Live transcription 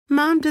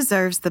Mom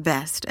deserves the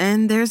best,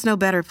 and there's no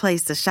better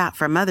place to shop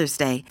for Mother's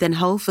Day than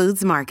Whole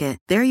Foods Market.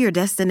 They're your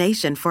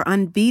destination for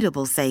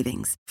unbeatable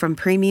savings, from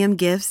premium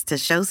gifts to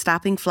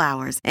show-stopping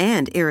flowers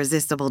and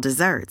irresistible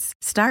desserts.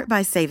 Start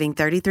by saving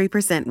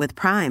 33% with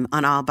Prime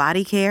on all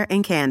body care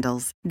and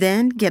candles.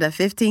 Then get a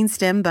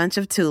 15-stem bunch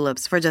of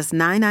tulips for just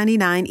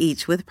 $9.99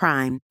 each with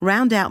Prime.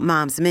 Round out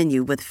Mom's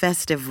menu with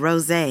festive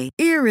rosé,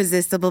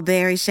 irresistible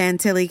berry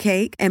chantilly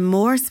cake, and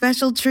more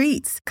special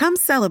treats. Come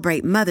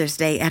celebrate Mother's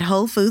Day at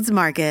Whole Foods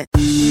Market.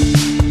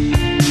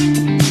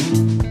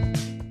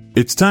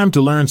 It's time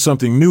to learn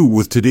something new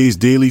with today's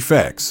Daily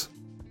Facts.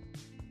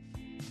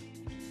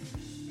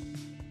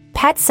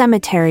 Pet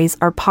cemeteries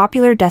are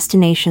popular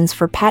destinations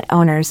for pet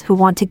owners who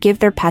want to give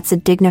their pets a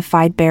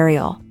dignified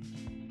burial.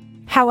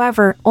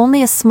 However,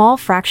 only a small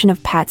fraction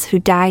of pets who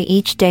die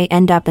each day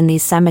end up in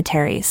these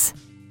cemeteries.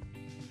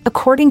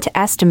 According to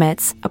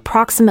estimates,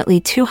 approximately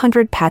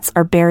 200 pets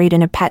are buried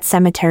in a pet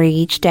cemetery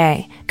each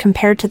day,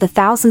 compared to the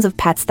thousands of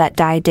pets that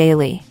die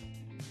daily.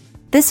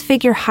 This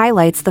figure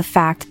highlights the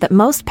fact that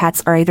most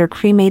pets are either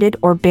cremated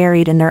or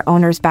buried in their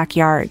owners'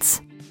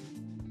 backyards.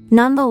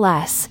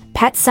 Nonetheless,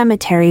 pet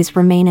cemeteries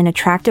remain an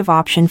attractive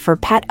option for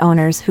pet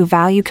owners who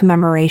value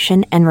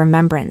commemoration and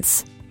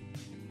remembrance.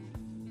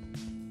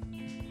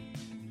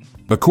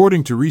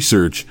 According to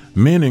research,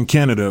 men in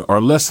Canada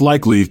are less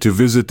likely to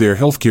visit their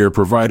healthcare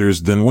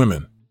providers than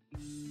women.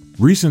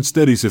 Recent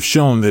studies have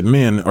shown that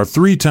men are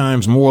 3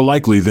 times more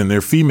likely than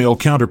their female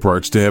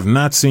counterparts to have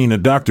not seen a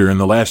doctor in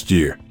the last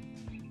year.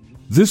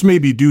 This may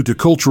be due to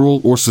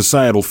cultural or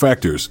societal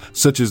factors,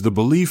 such as the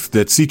belief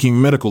that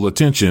seeking medical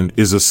attention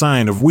is a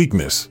sign of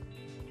weakness.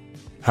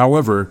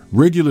 However,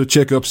 regular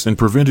checkups and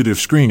preventative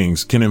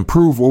screenings can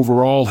improve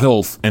overall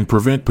health and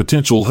prevent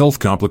potential health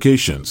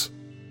complications.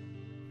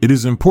 It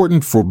is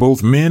important for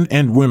both men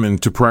and women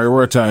to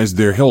prioritize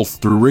their health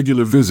through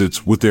regular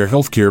visits with their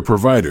healthcare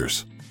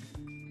providers.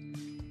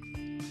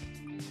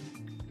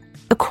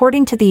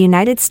 According to the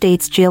United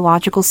States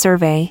Geological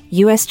Survey,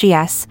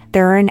 USGS,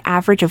 there are an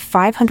average of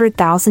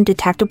 500,000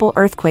 detectable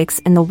earthquakes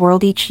in the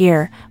world each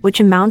year, which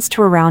amounts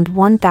to around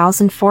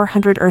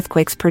 1,400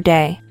 earthquakes per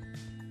day.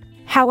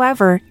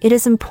 However, it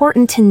is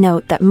important to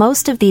note that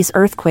most of these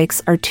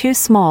earthquakes are too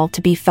small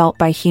to be felt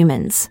by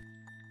humans.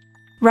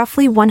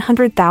 Roughly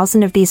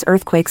 100,000 of these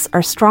earthquakes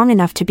are strong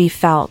enough to be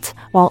felt,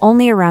 while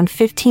only around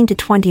 15 to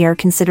 20 are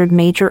considered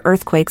major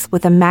earthquakes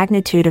with a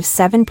magnitude of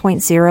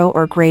 7.0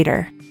 or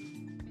greater.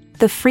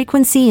 The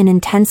frequency and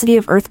intensity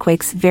of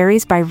earthquakes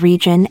varies by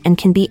region and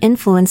can be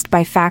influenced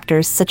by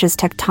factors such as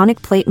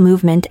tectonic plate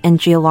movement and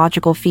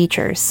geological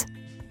features.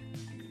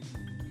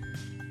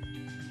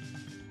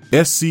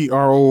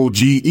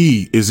 SCROGE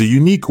is a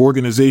unique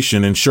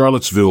organization in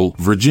Charlottesville,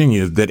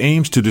 Virginia that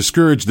aims to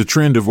discourage the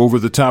trend of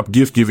over-the-top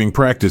gift-giving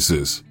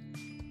practices.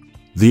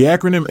 The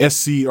acronym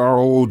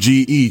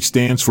SCROGE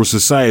stands for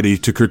Society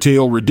to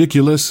Curtail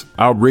Ridiculous,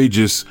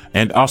 Outrageous,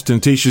 and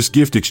Ostentatious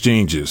Gift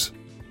Exchanges.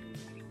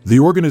 The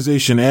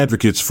organization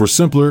advocates for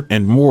simpler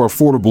and more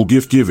affordable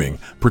gift-giving,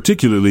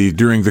 particularly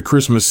during the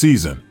Christmas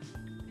season.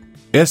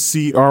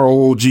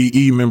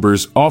 SCROGE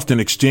members often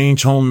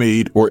exchange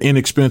homemade or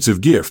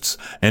inexpensive gifts,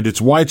 and its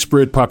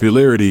widespread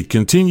popularity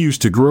continues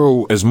to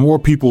grow as more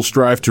people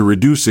strive to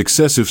reduce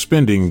excessive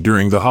spending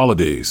during the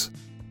holidays.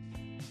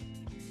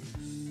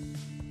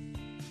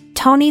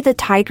 Tony the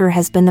Tiger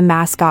has been the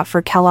mascot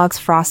for Kellogg's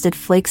Frosted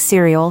Flakes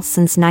cereal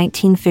since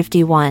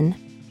 1951.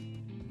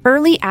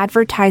 Early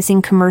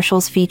advertising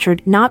commercials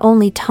featured not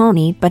only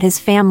Tony but his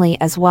family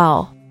as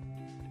well.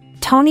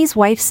 Tony's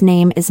wife's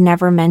name is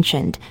never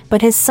mentioned,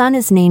 but his son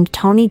is named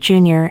Tony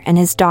Jr. and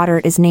his daughter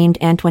is named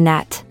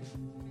Antoinette.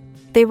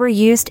 They were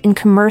used in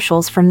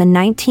commercials from the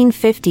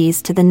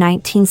 1950s to the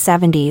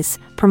 1970s,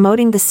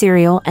 promoting the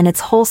cereal and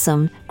its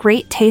wholesome,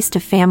 great taste to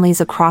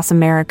families across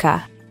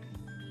America.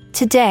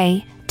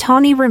 Today,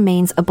 Tony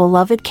remains a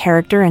beloved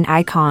character and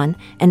icon,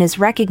 and is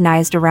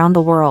recognized around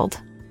the world.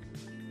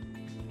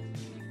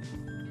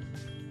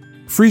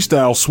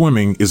 Freestyle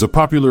swimming is a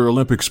popular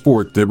Olympic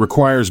sport that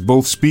requires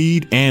both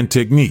speed and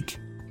technique.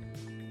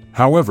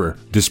 However,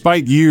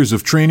 despite years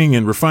of training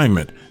and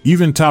refinement,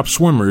 even top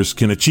swimmers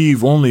can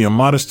achieve only a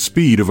modest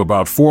speed of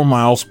about 4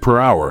 miles per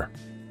hour.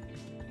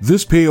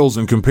 This pales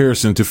in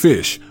comparison to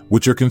fish,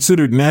 which are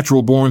considered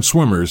natural-born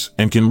swimmers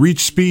and can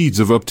reach speeds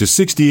of up to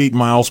 68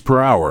 miles per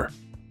hour.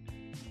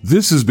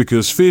 This is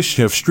because fish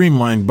have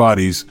streamlined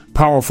bodies,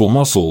 powerful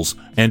muscles,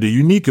 and a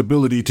unique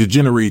ability to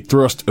generate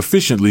thrust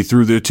efficiently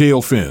through their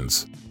tail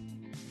fins.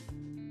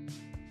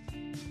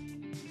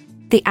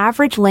 The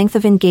average length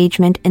of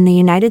engagement in the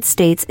United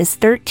States is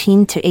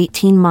 13 to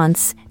 18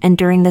 months, and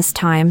during this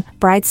time,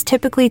 brides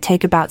typically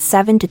take about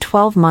 7 to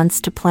 12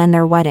 months to plan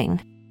their wedding.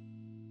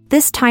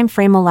 This time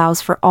frame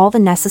allows for all the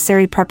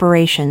necessary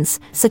preparations,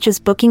 such as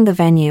booking the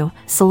venue,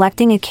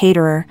 selecting a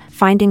caterer,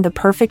 finding the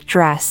perfect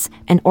dress,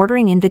 and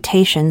ordering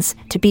invitations,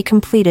 to be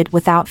completed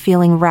without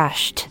feeling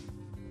rushed.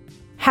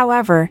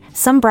 However,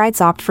 some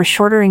brides opt for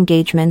shorter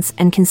engagements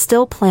and can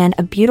still plan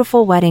a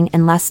beautiful wedding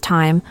in less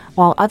time,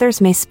 while others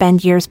may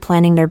spend years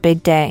planning their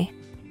big day.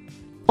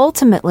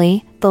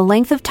 Ultimately, the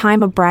length of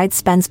time a bride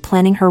spends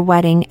planning her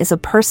wedding is a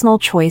personal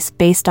choice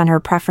based on her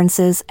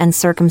preferences and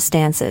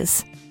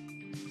circumstances.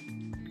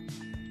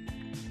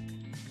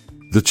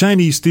 The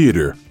Chinese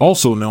Theater,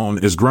 also known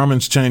as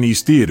Grauman's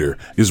Chinese Theater,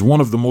 is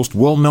one of the most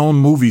well-known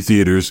movie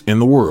theaters in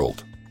the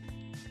world.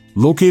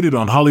 Located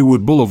on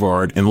Hollywood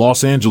Boulevard in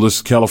Los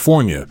Angeles,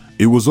 California,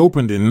 it was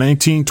opened in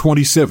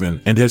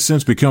 1927 and has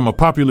since become a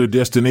popular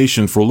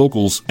destination for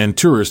locals and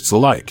tourists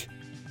alike.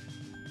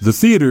 The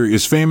theater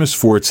is famous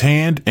for its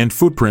hand and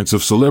footprints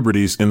of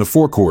celebrities in the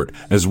forecourt,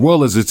 as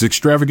well as its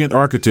extravagant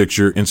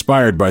architecture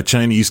inspired by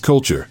Chinese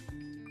culture.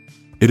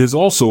 It has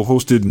also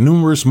hosted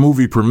numerous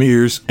movie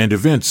premieres and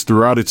events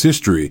throughout its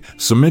history,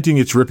 cementing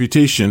its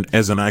reputation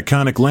as an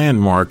iconic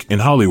landmark in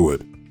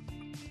Hollywood.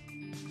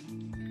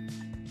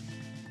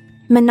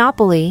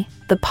 Monopoly,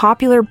 the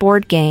popular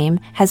board game,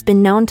 has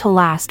been known to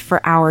last for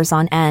hours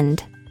on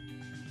end.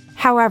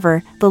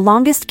 However, the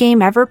longest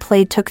game ever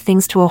played took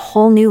things to a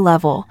whole new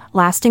level,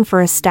 lasting for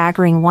a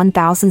staggering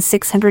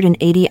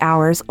 1,680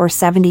 hours or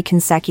 70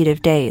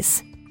 consecutive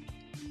days.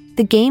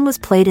 The game was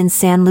played in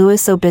San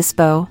Luis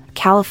Obispo,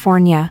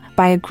 California,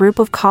 by a group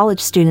of college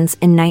students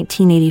in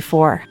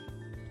 1984.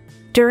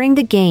 During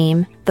the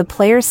game, the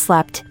players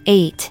slept,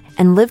 ate,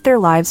 and lived their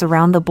lives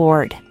around the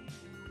board.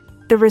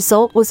 The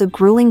result was a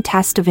grueling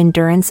test of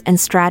endurance and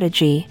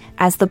strategy,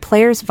 as the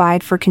players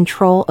vied for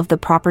control of the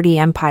property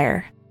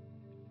empire.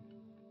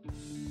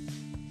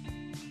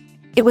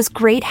 It was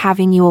great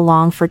having you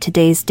along for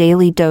today's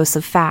daily dose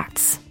of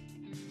facts.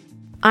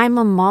 I'm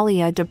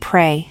Amalia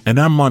Dupre. And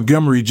I'm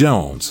Montgomery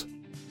Jones.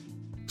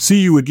 See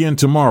you again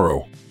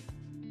tomorrow.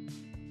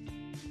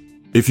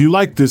 If you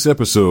liked this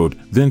episode,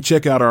 then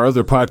check out our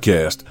other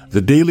podcast,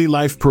 the Daily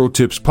Life Pro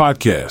Tips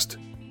Podcast.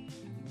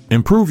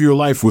 Improve your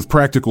life with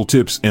practical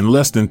tips in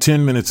less than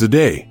 10 minutes a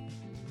day.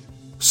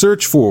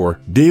 Search for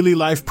Daily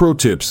Life Pro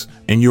Tips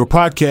in your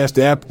podcast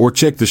app or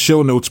check the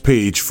show notes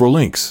page for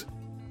links.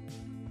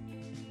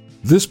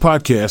 This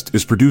podcast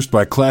is produced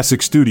by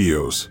Classic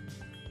Studios.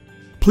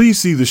 Please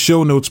see the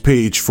show notes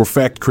page for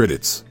fact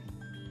credits.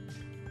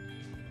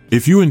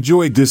 If you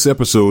enjoyed this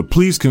episode,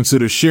 please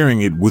consider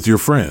sharing it with your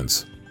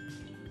friends.